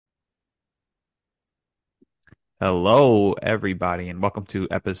Hello, everybody, and welcome to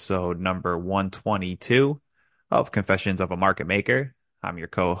episode number 122 of Confessions of a Market Maker. I'm your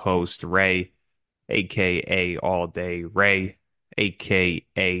co-host, Ray, aka All Day Ray,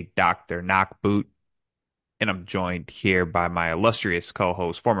 aka Dr. Knockboot, and I'm joined here by my illustrious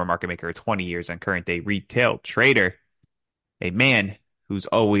co-host, former market maker, 20 years and current day retail trader, a man who's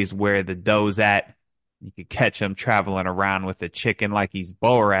always where the dough's at. You could catch him traveling around with a chicken like he's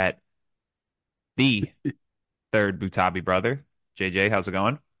Borat, the third Butabi brother. JJ, how's it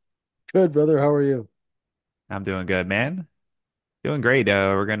going? Good, brother. How are you? I'm doing good, man. Doing great.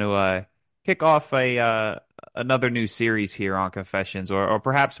 We're going to kick off a another new series here on Confessions, or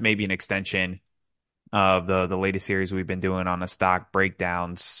perhaps maybe an extension of the latest series we've been doing on the stock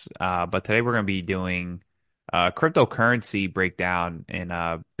breakdowns. But today we're going to be doing cryptocurrency breakdown in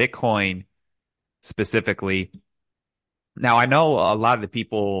Bitcoin specifically. Now, I know a lot of the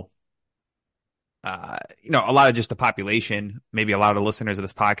people, a lot of just the population, maybe a lot of the listeners of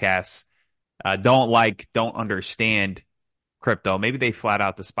this podcast, don't understand crypto. Maybe they flat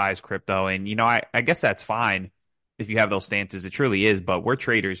out despise crypto. And, I guess that's fine if you have those stances. It truly is. But we're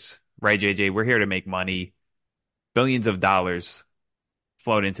traders, right, JJ? We're here to make money. Billions of dollars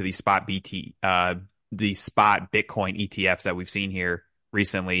flowed into the spot Bitcoin ETFs that we've seen here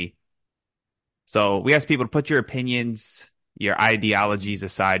recently. So we ask people to put your opinions, your ideologies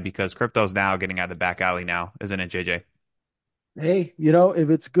aside because crypto's now getting out of the back alley now, isn't it, JJ? Hey, if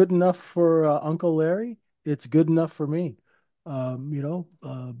it's good enough for Uncle Larry, it's good enough for me. Um, you know,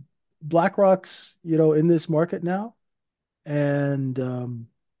 uh, BlackRock's, in this market now, and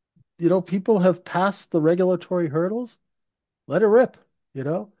people have passed the regulatory hurdles. Let it rip, you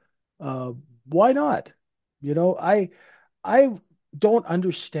know. Uh, why not? I don't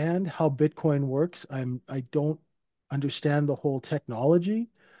understand how Bitcoin works. I don't understand the whole technology,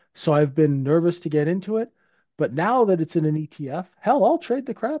 so I've been nervous to get into it. But now that it's in an ETF, hell, I'll trade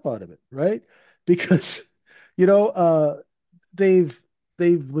the crap out of it, right? Because you know, uh, they've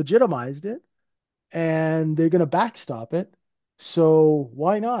they've legitimized it and they're going to backstop it. So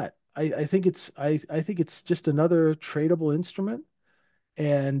why not? I think it's just another tradable instrument.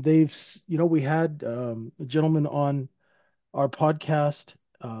 And we had a gentleman on our podcast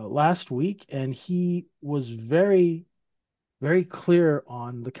last week, and he was very, very clear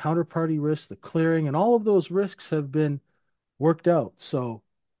on the counterparty risk, the clearing, and all of those risks have been worked out. So,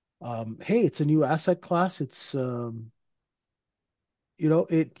 hey, it's a new asset class. It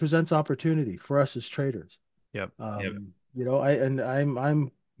presents opportunity for us as traders. Yep. Yep.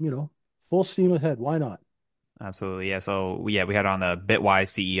 I'm, full steam ahead. Why not? Absolutely. Yeah. So yeah, we had on the Bitwise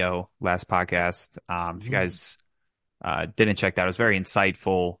CEO last podcast. If you Mhm. guys didn't check that, it was very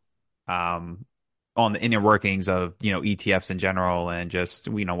insightful um, on the inner workings of ETFs in general and just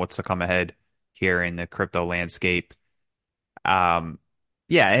what's to come ahead here in the crypto landscape. Um,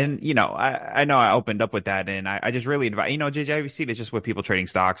 yeah, and I know I opened up with that, and I just really advise JJ, we see this just with people trading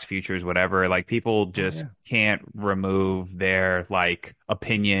stocks, futures, whatever. Like people Oh just yeah. can't remove their like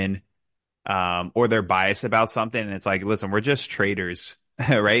opinion or their bias about something. And it's like, listen, we're just traders,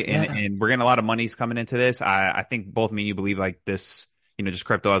 right? And Yeah. and we're getting a lot of money's coming into this. I think both me and you believe like this, just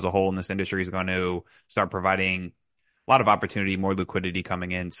crypto as a whole in this industry is going to start providing a lot of opportunity, more liquidity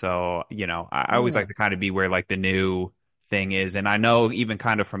coming in. So, I Oh always like yeah. to kind of be where like the new thing is. And I know even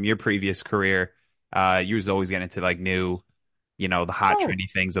kind of from your previous career, you was always getting into like new, the hot Oh, trendy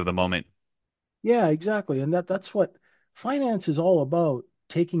things of the moment. yeah, exactly. And that's what finance is all about,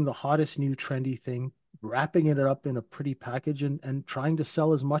 taking the hottest new trendy thing, wrapping it up in a pretty package and trying to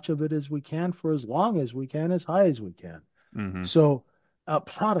sell as much of it as we can for as long as we can, as high as we can. Hmm. So,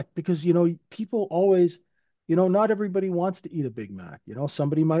 product, because people always, not everybody wants to eat a Big Mac.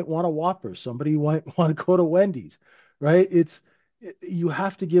 Somebody might want a Whopper, somebody might want to go to Wendy's, right? You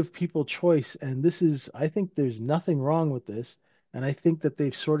have to give people choice, and I think there's nothing wrong with this. And I think that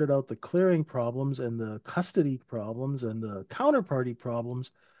they've sorted out the clearing problems and the custody problems and the counterparty problems.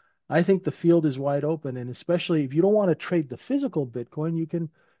 I think the field is wide open, and especially if you don't want to trade the physical Bitcoin, you can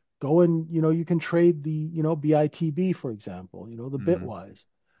go and you can trade the BITB, for example, the Hmm. Bitwise.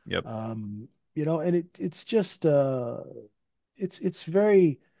 Yep. And it's just it's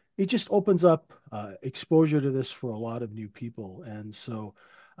very it just opens up exposure to this for a lot of new people. And so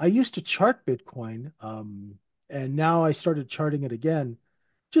I used to chart Bitcoin, and now I started charting it again,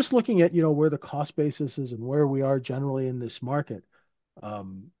 just looking at where the cost basis is and where we are generally in this market.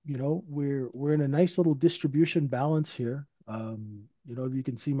 We're in a nice little distribution balance here. If you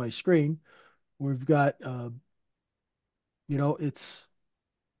can see my screen, we've got it's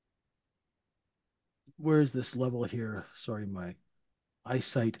where is this level here? Sorry, my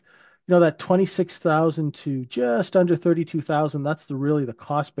eyesight. that 26,000 to just under 32,000, that's the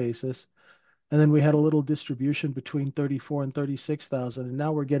cost basis. And then we had a little distribution between 34 and 36,000. And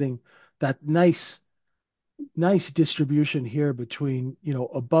now we're getting that nice distribution here between,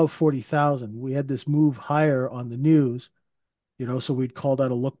 above 40,000. We had this move higher on the news, so we'd call that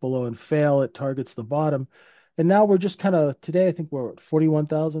a look below and fail. It targets the bottom. And now we're just kind of today, I think we're at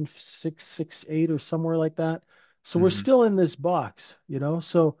 41,668 or somewhere like that. So we're Hmm. still in this box.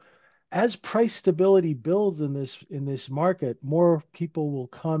 So as price stability builds in this market, more people will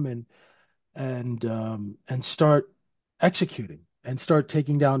come and start executing and start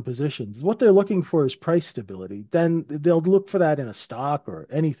taking down positions. What they're looking for is price stability. Then they'll look for that in a stock or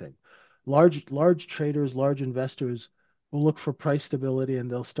anything. Large traders, large investors will look for price stability and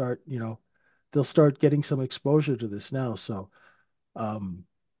they'll start getting some exposure to this now. So um,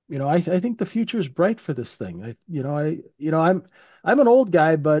 I think the future is bright for this thing. I'm an old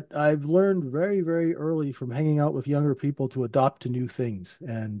guy, but I've learned very, very early from hanging out with younger people to adopt to new things.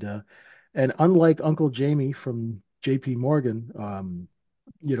 And unlike Uncle Jamie from J.P. Morgan, I'm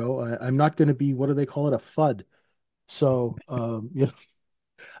not going to be, what do they call it, a FUD. So,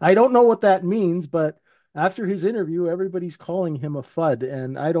 I don't know what that means, but after his interview, everybody's calling him a FUD,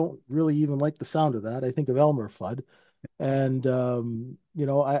 and I don't really even like the sound of that. I think of Elmer Fudd. And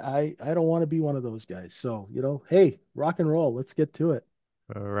I don't want to be one of those guys. So, hey, rock and roll. Let's get to it.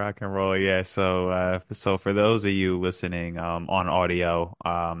 Rock and roll, yeah. So for those of you listening on audio,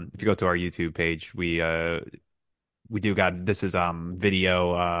 if you go to our YouTube page, we do got this is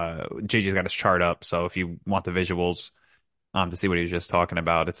video. JJ's got his chart up, so if you want the visuals to see what he was just talking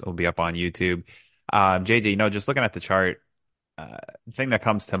about, it'll be up on YouTube. JJ, just looking at the chart, the thing that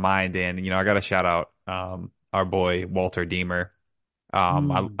comes to mind, and I got to shout out our boy Walter Deemer.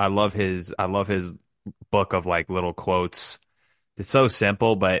 Hmm. I love his book of like little quotes. It's so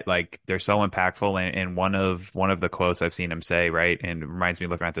simple, but like they're so impactful. And one of the quotes I've seen him say, right, and it reminds me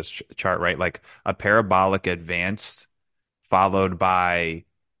looking at this chart, right, like a parabolic advance followed by,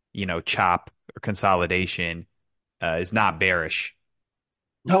 chop or consolidation is not bearish,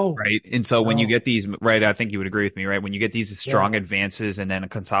 No, right? And so when you no. get these, right, I think you would agree with me, right? When you get these Yeah, strong advances and then a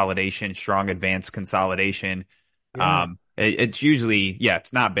consolidation, strong advance consolidation, yeah. it's usually, yeah,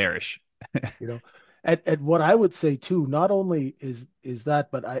 it's not bearish. You know, and what I would say too, not only is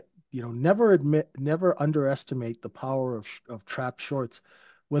that, but never underestimate the power of trap shorts.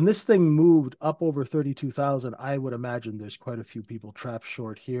 When this thing moved up over 32,000, I would imagine there's quite a few people trap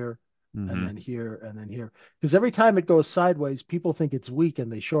short here and Hmm. then here and then here. Because every time it goes sideways, people think it's weak and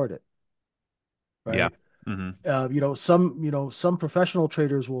they short it, Yeah. right? Hmm. Some professional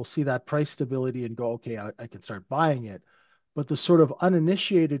traders will see that price stability and go, okay, I can start buying it. But the sort of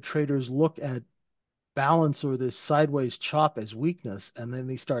uninitiated traders look at balance or this sideways chop as weakness, and then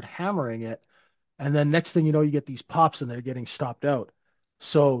they start hammering it, and then next thing you know, you get these pops and they're getting stopped out.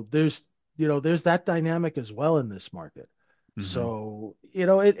 So there's that dynamic as well in this market. Hmm. So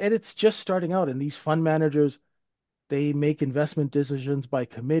and it's just starting out, and these fund managers, they make investment decisions by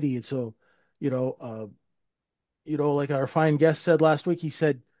committee, and so you know, uh, like our fine guest said last week, he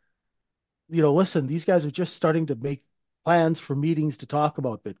said, listen, these guys are just starting to make plans for meetings to talk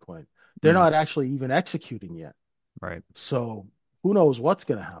about Bitcoin. They're Hmm. not actually even executing yet. Right. So who knows what's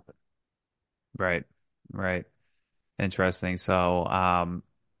going to happen? Right. Right. Interesting. So,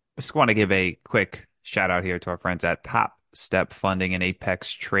 just want to give a quick shout out here to our friends at Top Step Funding and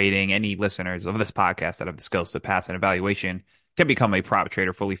Apex Trading. Any listeners of this podcast that have the skills to pass an evaluation can become a prop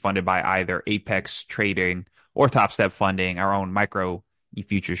trader fully funded by either Apex Trading or Top Step Funding. Our own micro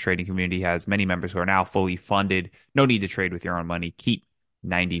futures trading community has many members who are now fully funded. No need to trade with your own money. Keep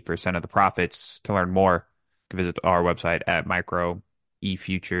 90% of the profits. To learn more, you can visit our website at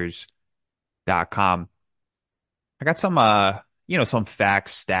microefutures.com. I got some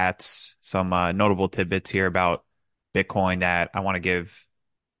facts, stats, some notable tidbits here about Bitcoin that I want to give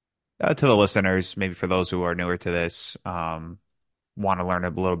to the listeners, maybe for those who are newer to this, want to learn a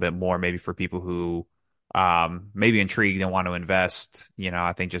little bit more, maybe for people who maybe intrigued and want to invest.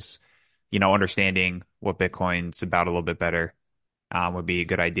 I think just, understanding what Bitcoin's about a little bit better would be a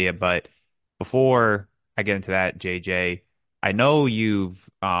good idea. But before I get into that, JJ, I know you've,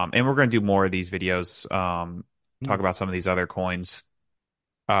 and we're going to do more of these videos, talk Hmm. about some of these other coins.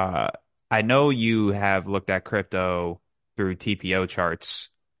 Uh, I know you have looked at crypto through TPO charts.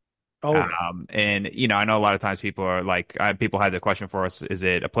 Oh yeah. And I know a lot of times people are like, people had the question for us, is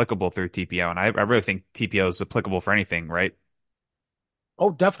it applicable through TPO? And I really think TPO is applicable for anything, right?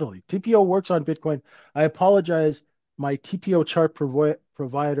 Oh, definitely. TPO works on Bitcoin. I apologize. My TPO chart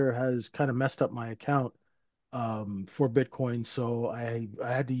provider has kind of messed up my account. for Bitcoin, so I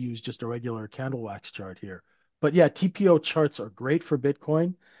had to use just a regular candle wax chart here. But yeah, TPO charts are great for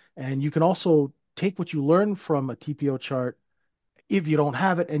Bitcoin, and you can also take what you learn from a TPO chart if you don't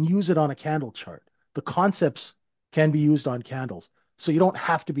have it and use it on a candle chart. The concepts can be used on candles, so you don't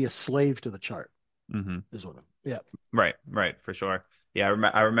have to be a slave to the chart. Hmm. Is what I'm, yeah. Right, right, for sure. Yeah,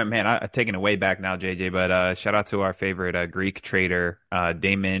 I remember, man, I've taken it way back now, JJ, but shout out to our favorite Greek trader,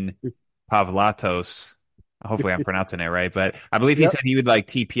 Damon Pavlatos. Hopefully I'm pronouncing it right, but I believe he said Yep. he would like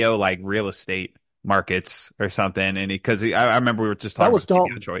TPO like real estate markets or something. And because I remember we were just That talking was about TPO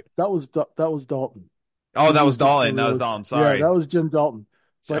Dalton. Detroit. That was Dalton. Oh, He that was used it for Dalton. That real was estate. Dalton. Yeah, that Sorry. was Jim Dalton.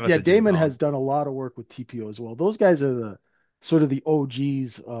 Shout But out yeah, to Jim Damon Dalton has done a lot of work with TPO as well. Those guys are the sort of the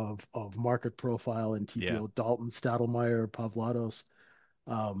OGs of market profile and Yeah, TPO. Dalton, Stadelmeyer, Pavlatos.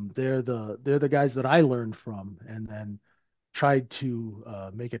 They're the guys that I learned from, and then tried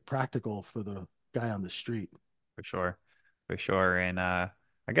to make it practical for the guy on the street. for sure. For sure. And I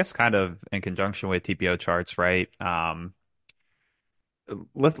guess kind of in conjunction with TPO charts, right?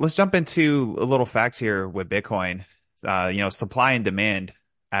 Let's jump into a little facts here with Bitcoin. Supply and demand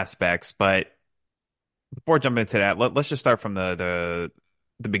aspects. But before jumping into that, let's just start from the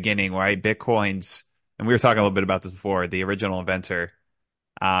beginning, right? Bitcoin's, and we were talking a little bit about this before, the original inventor.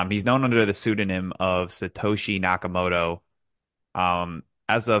 He's known under the pseudonym of Satoshi Nakamoto.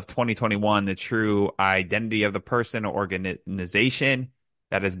 As of 2021, the true identity of the person or organization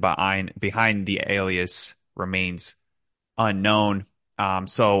that is behind the alias remains unknown.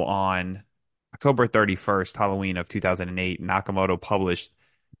 So on October 31st, Halloween of 2008, Nakamoto published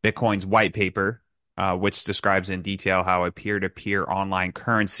Bitcoin's white paper, which describes in detail how a peer-to-peer online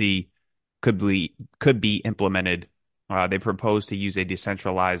currency could be implemented. They proposed to use a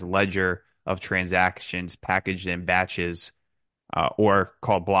decentralized ledger of transactions packaged in batches, or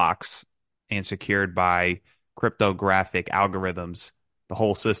called blocks, and secured by cryptographic algorithms. The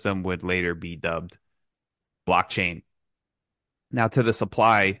whole system would later be dubbed blockchain. Now, to the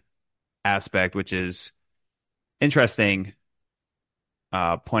supply aspect, which is interesting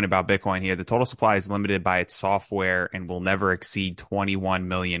point about Bitcoin here. The total supply is limited by its software and will never exceed 21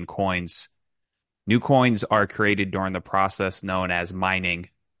 million coins. New coins are created during the process known as mining,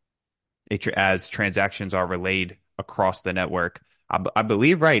 as transactions are relayed across the network. I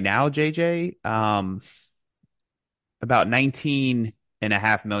believe right now, JJ, about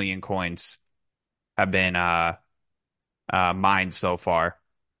 19.5 million coins have been mined so far.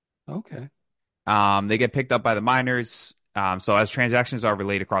 Okay. They get picked up by the miners. So as transactions are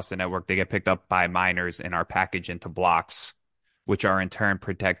relayed across the network, they get picked up by miners and are packaged into blocks, which are in turn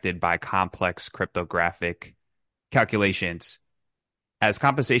protected by complex cryptographic calculations. As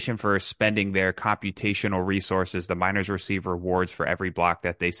compensation for spending their computational resources, the miners receive rewards for every block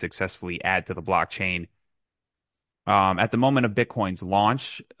that they successfully add to the blockchain. At the moment of Bitcoin's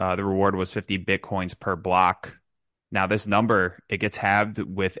launch, the reward was 50 Bitcoins per block. Now, this number, it gets halved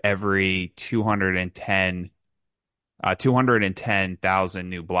with every 210,000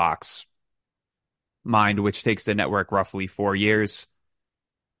 new blocks mined, which takes the network roughly 4 years.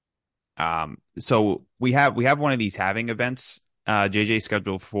 So we have one of these halving events, JJ,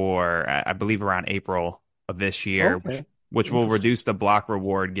 scheduled for I believe around April of this year, which Okay. which will Interesting. reduce the block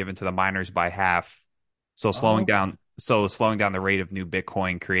reward given to the miners by half. So Oh, okay. slowing down the rate of new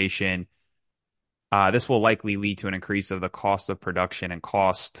Bitcoin creation. This will likely lead to an increase of the cost of production and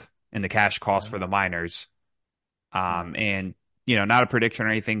the cash cost Yeah. for the miners. Right. And not a prediction or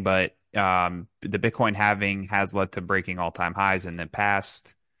anything, but the Bitcoin halving has led to breaking all-time highs in the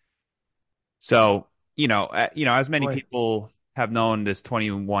past. So, as many Boy, people have known this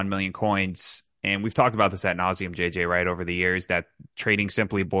 21 million coins, and we've talked about this at nauseum, JJ, right, over the years, that trading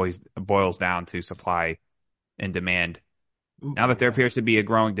simply boils down to supply and demand. Now that there yeah. appears to be a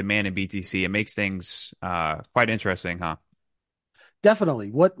growing demand in BTC, it makes things quite interesting, huh?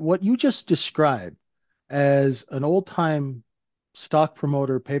 Definitely. What you just described as an old-time stock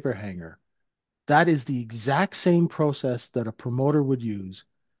promoter paper hanger, that is the exact same process that a promoter would use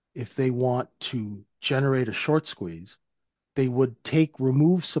if they want to generate a short squeeze. They would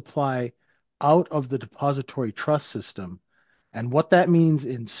remove supply out of the depository trust system. And what that means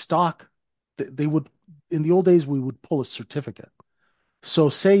in stock, they would, in the old days, we would pull a certificate. So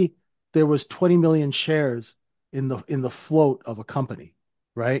say there was 20 million shares in the float of a company,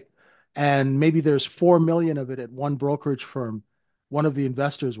 right? And maybe there's 4 million of it at one brokerage firm. One of the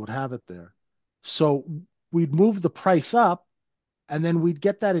investors would have it there. So we'd move the price up, and then we'd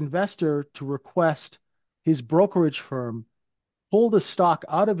get that investor to request his brokerage firm pull the stock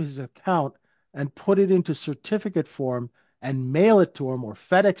out of his account and put it into certificate form and mail it to him or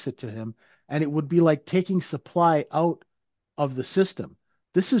FedEx it to him. and it would be like taking supply out of the system.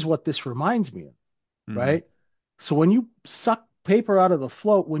 This is what this reminds me of, Hmm. right? So when you suck paper out of the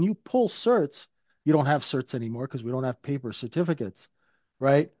float, when you pull certs, you don't have certs anymore because we don't have paper certificates,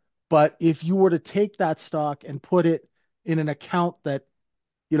 right? But if you were to take that stock and put it in an account that,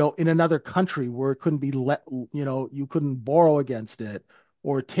 in another country where it couldn't be let, you couldn't borrow against it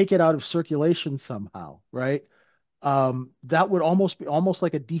or take it out of circulation somehow, right? That would almost be almost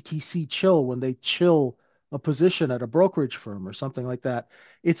like a DTC chill when they chill a position at a brokerage firm or something like that.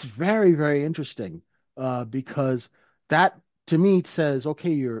 It's very, very interesting because that to me says,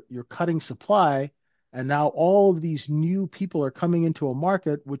 okay, you're cutting supply, and now all of these new people are coming into a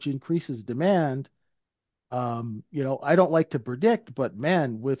market, which increases demand. I don't like to predict, but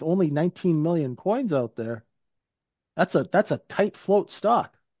man, with only 19 million coins out there, that's a tight float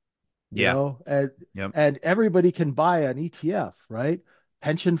stock, Yeah. and Yep. everybody can buy an ETF, right?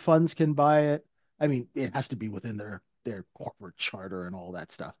 Pension funds can buy it. I mean, it has to be within their corporate charter and all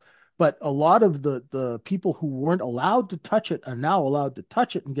that stuff. But a lot of the people who weren't allowed to touch it are now allowed to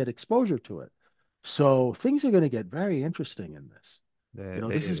touch it and get exposure to it. So things are going to get very interesting in this. They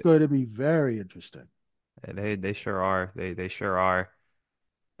This is they going to be very interesting. they sure are. They sure are.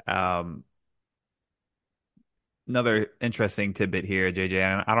 Um, Another interesting tidbit here, JJ.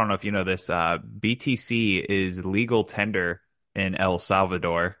 And I don't know if you know this. BTC is legal tender in El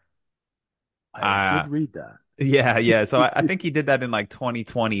Salvador. I Uh, did read that. yeah, yeah. So I think he did that in like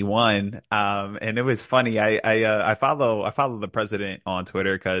 2021. And it was funny. I follow the president on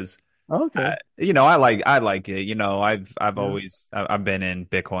Twitter because Okay. I like it. Yeah. I've been in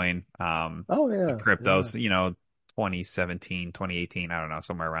Bitcoin, Oh yeah. Yeah. cryptos, 2017, 2018, I don't know,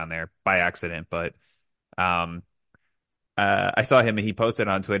 somewhere around there by accident. But um, I saw him and he posted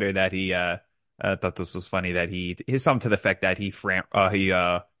on Twitter that he thought this was funny that he's something to the effect that he front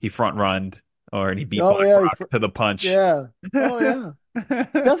runned or and he beat Oh yeah. BlackRock to the punch. Yeah. Oh yeah. I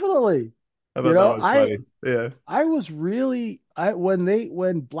Definitely. thought that was I funny. Yeah. I was really I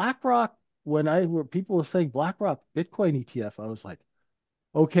when BlackRock when I were people were saying BlackRock Bitcoin ETF, I was like,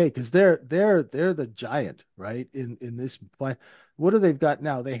 okay, because they're the giant, right? In this plan. What do they've got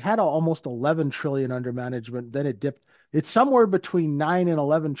now? They had almost 11 trillion under management, then it dipped. It's somewhere between 9 and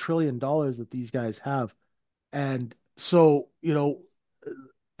 11 trillion dollars that these guys have. And so,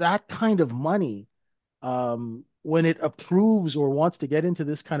 that kind of money, when it approves or wants to get into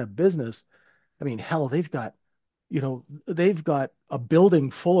this kind of business, I mean, hell, they've got a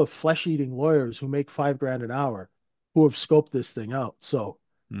building full of flesh-eating lawyers who make 5 grand an hour who have scoped this thing out. So,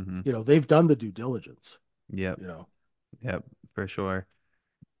 Hmm. they've done the due diligence, Yep. you know. Yep. For sure.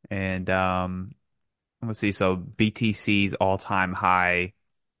 And let's see. So BTC's all-time high,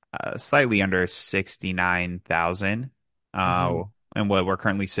 slightly under 69,000. Uh, Hmm. and what we're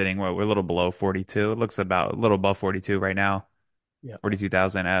currently sitting, we're a little below 42. It looks about a little above 42 right now. Yeah.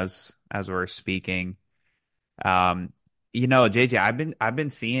 42,000 as we're speaking. Um, JJ, I've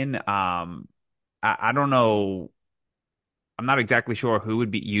been seeing I don't know, I'm not exactly sure who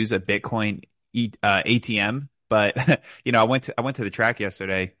would use a Bitcoin ATM, but I went to the track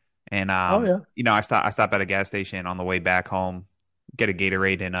yesterday and Oh yeah. I stopped at a gas station on the way back home, get a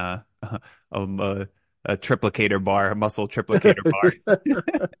Gatorade and a triplicator bar, a muscle triplicator bar.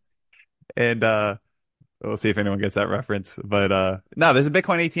 And we'll see if anyone gets that reference. But no, there's a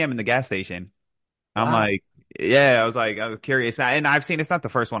Bitcoin ATM in the gas station. I'm Wow. like, yeah, I was curious. And I've seen it's not the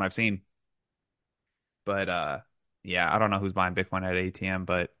first one I've seen, but yeah, I don't know who's buying Bitcoin at ATM,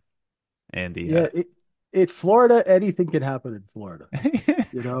 but and the Yeah, Florida, anything can happen in Florida,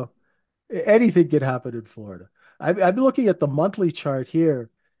 you know. Anything can happen in Florida. I'm looking at the monthly chart here,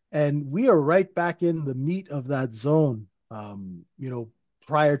 and we are right back in the meat of that zone.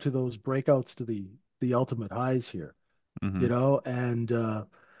 Prior to those breakouts to the ultimate highs here, hmm and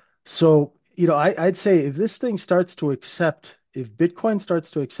so I'd say if this thing starts to accept, if Bitcoin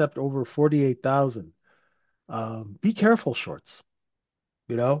starts to accept over 48,000, be careful shorts,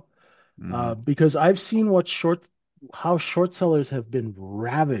 you know, hmm because I've seen how short sellers have been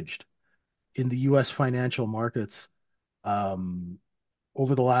ravaged in the U.S. financial markets um,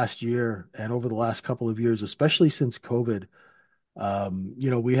 over the last year and over the last couple of years, especially since COVID.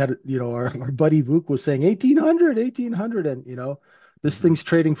 We had, our buddy Vuk was saying 1800, 1800, and, this hmm thing's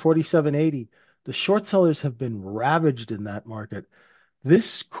trading 47.80. The short sellers have been ravaged in that market.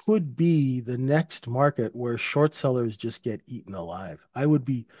 This could be the next market where short sellers just get eaten alive. I would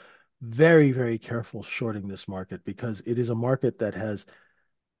be very, very careful shorting this market because it is a market that has,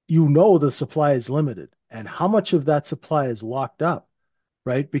 the supply is limited. And how much of that supply is locked up,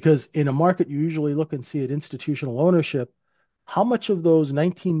 right? Because in a market, you usually look and see at institutional ownership, how much of those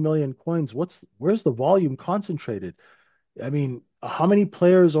 19 million coins, where's the volume concentrated? I mean, how many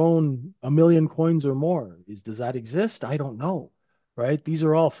players own a million coins or more? Does that exist? I don't know, right? These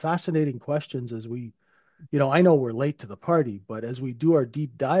are all fascinating questions as I know we're late to the party, but as we do our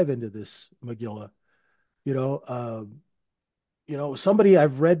deep dive into this, Magilla, you know, somebody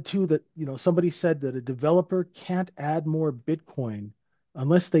I've read too that, somebody said that a developer can't add more Bitcoin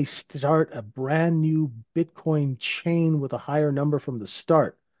unless they start a brand new Bitcoin chain with a higher number from the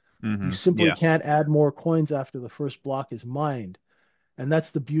start. You simply Yeah, can't add more coins after the first block is mined. And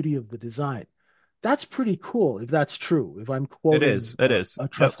that's the beauty of the design. That's pretty cool if that's true, if I'm it quoting is. It is. a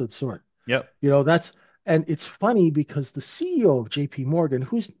Yep. trusted source. Yep. And it's funny because the CEO of JP Morgan,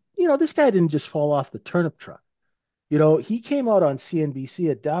 this guy didn't just fall off the turnip truck. He came out on CNBC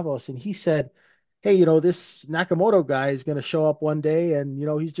at Davos and he said, hey, this Nakamoto guy is going to show up one day and,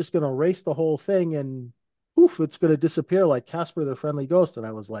 he's just going to erase the whole thing and poof, it's going to disappear like Casper the Friendly Ghost. And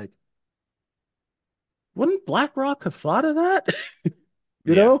I was like, wouldn't BlackRock have thought of that? you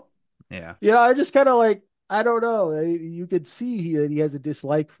Yeah. know? Yeah. I just kind of like, I don't know. You could see that he has a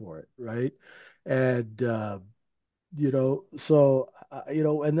dislike for it, right? And, and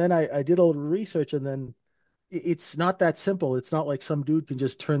then I did a little research and then it's not that simple. It's not like some dude can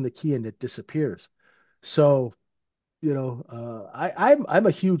just turn the key and it disappears. So, I'm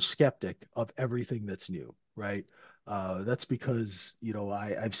a huge skeptic of everything that's new, right? That's because,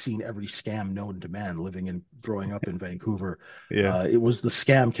 I've seen every scam known to man living and growing up in Vancouver. Yeah. It was the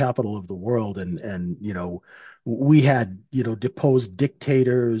scam capital of the world. And, we had, deposed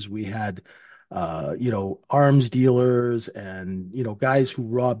dictators, we had, arms dealers and, guys who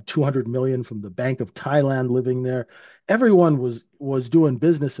robbed 200 million from the Bank of Thailand living there. Everyone was doing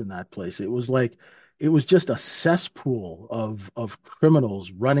business in that place. It was just a cesspool of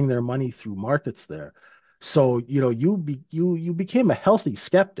criminals running their money through markets there. So, you became a healthy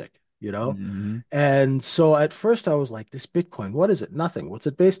skeptic, hmm And so at first I was like, this Bitcoin, what is it? Nothing. What's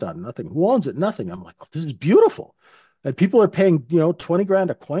it based on? Nothing. Who owns it? Nothing. I'm like, oh, this is beautiful. And people are paying, 20 grand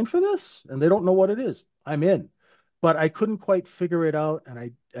a coin for this and they don't know what it is. I'm in. But I couldn't quite figure it out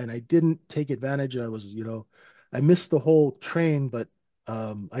and I didn't take advantage. I missed the whole train, but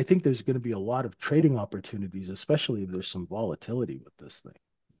I think there's going to be a lot of trading opportunities, especially if there's some volatility with this thing,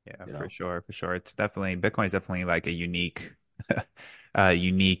 Yeah, you for know? sure, for sure. It's definitely Bitcoin is definitely like a unique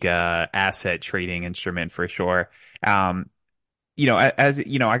unique asset trading instrument for sure. Um, as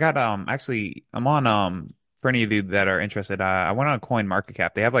you know, I got actually I'm on for any of you that are interested, I went on Coin Market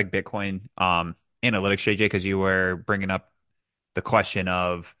Cap. They have like Bitcoin analytics, JJ, because you were bringing up the question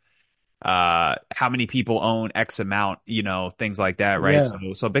of how many people own X amount, things like that, right?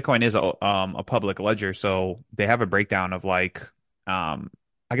 Yeah. So Bitcoin is a public ledger, so they have a breakdown of like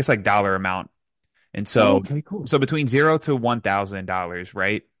I guess like dollar amount. And Oh, so okay, cool. so between $0 to $1,000,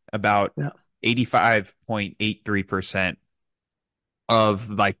 right? About Yeah. 85.83% of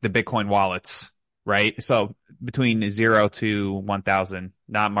like the Bitcoin wallets, right? So between 0 to 1,000,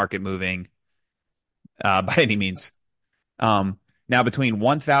 not market moving by any means. Now between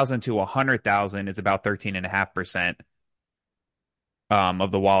 1,000 to 100,000 is about 13.5%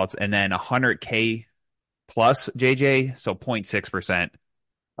 of the wallets, and then 100K plus JJ, so 0.6%.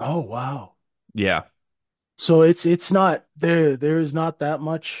 Oh, wow. Yeah. So it's not there's not that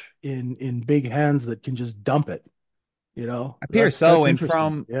much in big hands that can just dump it, Appears so, That's and interesting.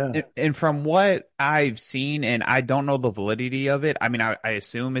 from Yeah. and from what I've seen, and I don't know the validity of it. I mean, I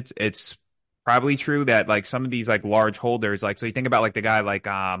assume it's probably true that like some of these like large holders, like so you think about like the guy like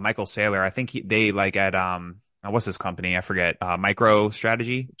Michael Saylor. I think they like at what's his company? I forget. Micro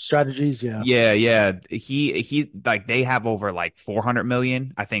Strategy. Strategies, yeah. Yeah, yeah. He like they have over like 400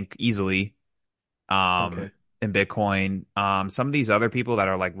 million, I think easily Okay. in Bitcoin. Some of these other people that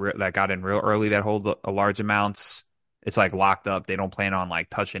are like that got in real early that hold a large amounts, it's like locked up. They don't plan on like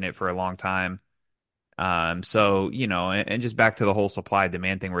touching it for a long time. So and just back to the whole supply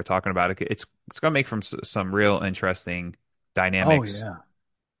demand thing we're talking about, it's gonna make from some real interesting Oh dynamics. yeah.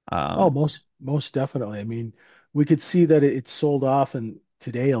 Oh, Um, most definitely. I mean, we could see that it sold off and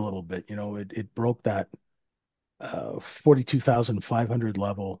today a little bit, it broke that 42,500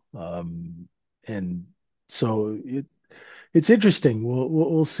 level. And so it's interesting.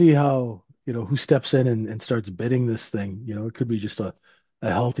 We'll see how, who steps in and starts bidding this thing. It could be just a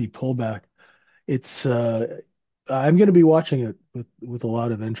healthy pullback. It's I'm going to be watching it with a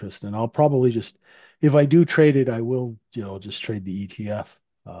lot of interest, and I'll probably just if I do trade it, I will, just trade the ETF.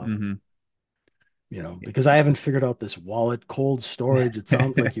 mhm. Because I haven't figured out this wallet cold storage. It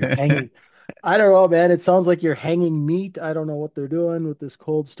sounds like you're hanging. I don't know, man. It sounds like you're hanging meat. I don't know what they're doing with this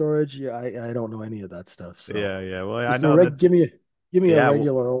cold storage. Yeah, I don't know any of that stuff. So Yeah, yeah. Well, I just a know that. reg, give me a Yeah. Well,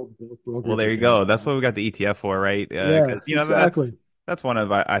 regular old well, brokerage there you account. go. That's what we got the ETF for, right? Yeah, Because exactly. that's one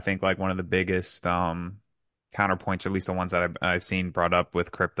of I think like one of the biggest counterpoints, or at least the ones that I've seen brought up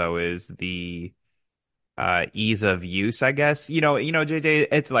with crypto is the ease of use, I guess. JJ,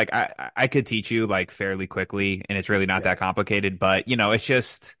 it's like I could teach you like fairly quickly and it's really not Yeah. that complicated, but it's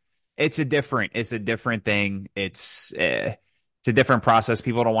just it's a different thing. It's a different process.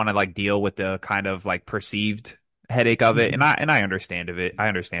 People don't want to like deal with the kind of like perceived headache of it. And Hmm. I understand of it. I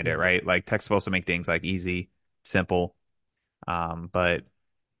understand it, Yeah. right? Like tech's supposed to make things like easy, simple. But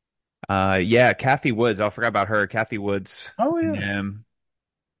yeah, Kathy Woods, I forgot about her. Kathy Woods Oh and yeah. them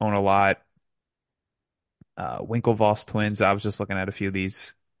own a lot. Winklevoss twins. I was just looking at a few of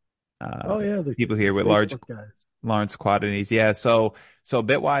these uh, Oh yeah. The people here with large Facebook guys. Lawrence quantities. Yeah. So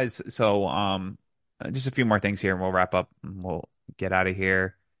Bitwise. Just a few more things here, and we'll wrap up. And we'll get out of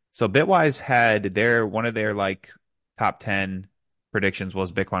here. So Bitwise had one of their like top 10 predictions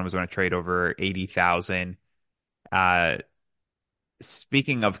was Bitcoin was going to trade over 80,000. Uh,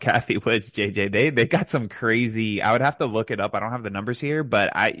 Speaking of Kathy Woods, JJ, they got some crazy. I would have to look it up. I don't have the numbers here,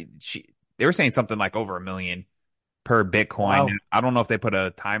 but they were saying something like over a million per Bitcoin. Wow. I don't know if they put a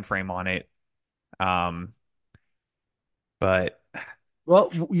time frame on it. Um, but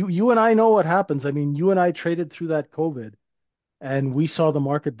Well, you and I know what happens. I mean, you and I traded through that COVID, and we saw the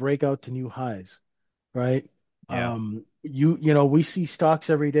market break out to new highs, right? yeah, We see stocks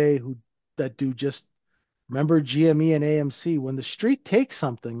every day who that do just remember GME and AMC. When the street takes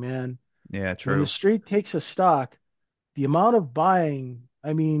something, man, yeah, when the true. street takes a stock, the amount of buying,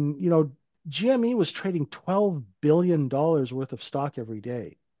 I mean, GME was trading $12 billion worth of stock every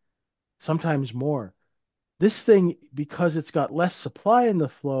day, sometimes more. This thing, because it's got less supply in the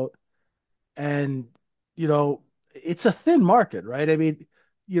float, and you know it's a thin market, right? I mean,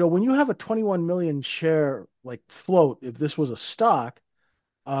 when you have a 21 million share like float, if this was a stock,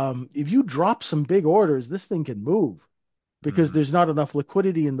 if you drop some big orders, this thing can move because Hmm. there's not enough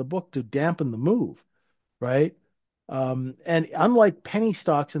liquidity in the book to dampen the move, right? And unlike penny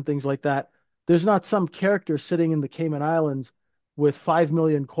stocks and things like that, there's not some character sitting in the Cayman Islands with 5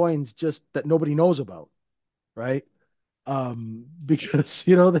 million coins just that nobody knows about, right? Because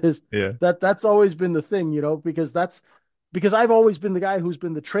there's Yeah. that's always been the thing, because I've always been the guy who's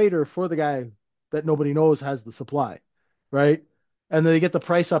been the trader for the guy that nobody knows has the supply, right? And then they get the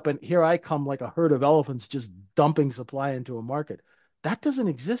price up, and here I come like a herd of elephants just dumping supply into a market. That doesn't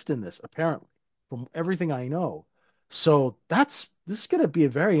exist in this, apparently, from everything I know. So this is going to be a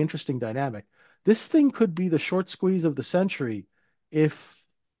very interesting dynamic. This thing could be the short squeeze of the century if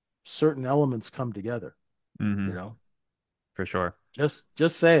certain elements come together, Hmm. you know? For sure. Just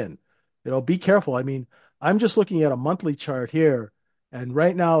saying. Be careful. I mean, I'm just looking at a monthly chart here, and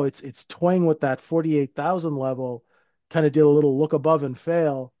right now it's toying with that 48,000 level, kind of did a little look above and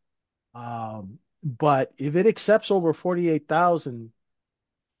fail. But if it accepts over 48,000,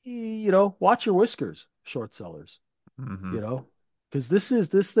 watch your whiskers, short sellers, Hmm. you know, because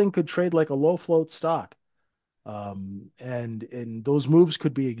this thing could trade like a low float stock. And those moves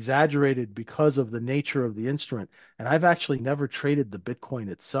could be exaggerated because of the nature of the instrument. And I've actually never traded the Bitcoin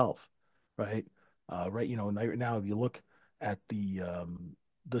itself, right? Right, now if you look at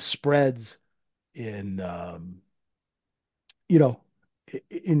the spreads in you know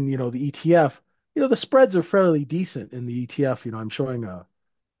the ETF, the spreads are fairly decent in the ETF. I'm showing a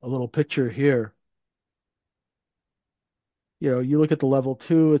little picture here. You look at the level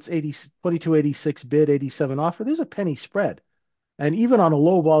two, it's 22.86 bid, 87 offer. There's a penny spread. And even on a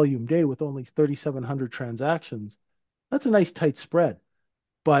low volume day with only 3,700 transactions, that's a nice tight spread.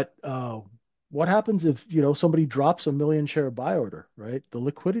 But what happens if, somebody drops a million share buy order, right? The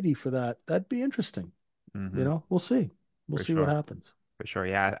liquidity for that'd be interesting. Hmm. We'll see. We'll For see what sure. happens. For sure.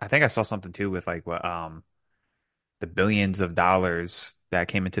 Yeah. I think I saw something too with like what the billions of dollars that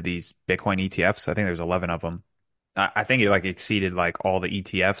came into these Bitcoin ETFs. I think there's 11 of them. I think it like exceeded like all the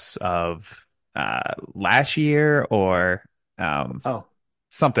ETFs of last year or um Oh,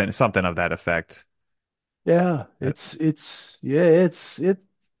 something of that effect. yeah. Uh, Yeah, it's going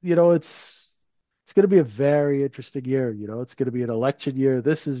to be a very interesting year. It's going to be an election year.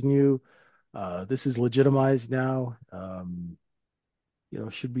 This is new. This is legitimized now.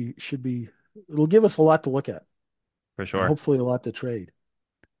 Should be it'll give us a lot to look at for and sure. hopefully a lot to trade.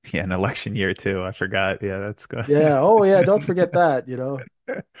 Yeah, an election year too. I forgot. Yeah, that's good. Yeah. Oh yeah, don't forget that, you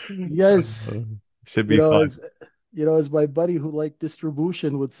guys, Should you be know, fun. as my buddy who liked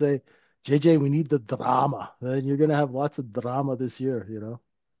distribution would say, JJ, we need the drama. Then you're gonna have lots of drama this year.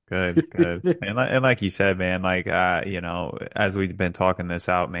 Good, good. And like you said, man, like as we've been talking this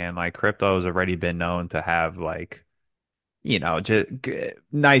out, man, like crypto has already been known to have like, just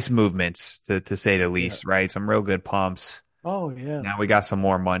nice movements to say the Yeah. least, right? Some real good pumps. Oh yeah. Now we got some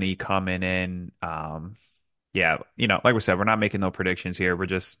more money coming in. Yeah, like we said, we're not making no predictions here. We're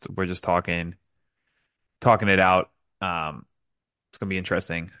just talking it out. It's gonna be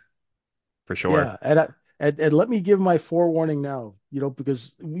interesting for sure. Yeah. And let me give my forewarning now,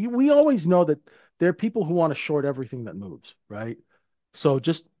 because we always know that there are people who want to short everything that moves, right? So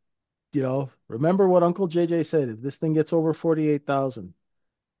just, remember what Uncle JJ said. If this thing gets over 48,000,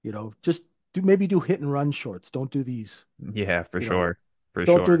 just maybe do hit and run shorts. Don't do these, Yeah, for you know, sure. For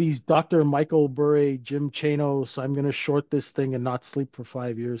don't do sure. these Dr. Michael Burry, Jim Chanos, I'm going to short this thing and not sleep for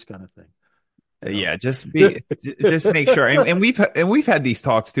 5 years kind of thing, you know? Yeah, just make sure. And we've had these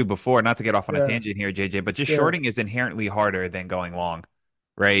talks too before, not to get off on a Yeah, tangent here, JJ, but just yeah. shorting is inherently harder than going long,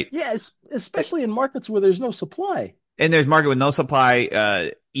 right? Yeah, especially in markets where there's no supply. And there's market with no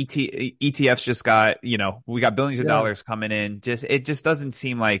supply. ETFs just got, we got billions of Yeah. dollars coming in. It just doesn't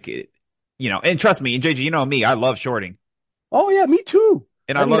seem like and trust me, and JJ, you know me, I love shorting. Oh yeah, me too.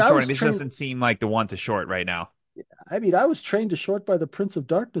 And I I mean, love I shorting. was This trained doesn't seem like the one to short right now. I mean, I was trained to short by the Prince of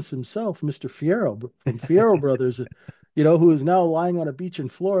Darkness himself, Mr. Fierro from Fierro Brothers, who is now lying on a beach in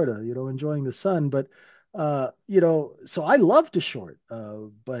Florida, enjoying the sun. But, so I love to short,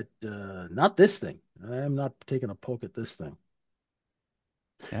 but not this thing. I'm not taking a poke at this thing.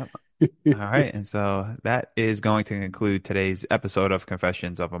 Yep. All right. And so that is going to conclude today's episode of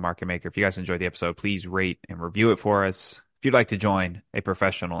Confessions of a Market Maker. If you guys enjoyed the episode, please rate and review it for us. If you'd like to join a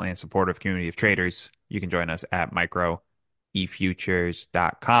professional and supportive community of traders, you can join us at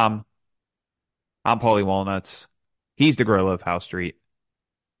microefutures.com. I'm Paulie Walnuts. He's the gorilla of House Street.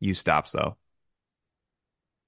 You stops though.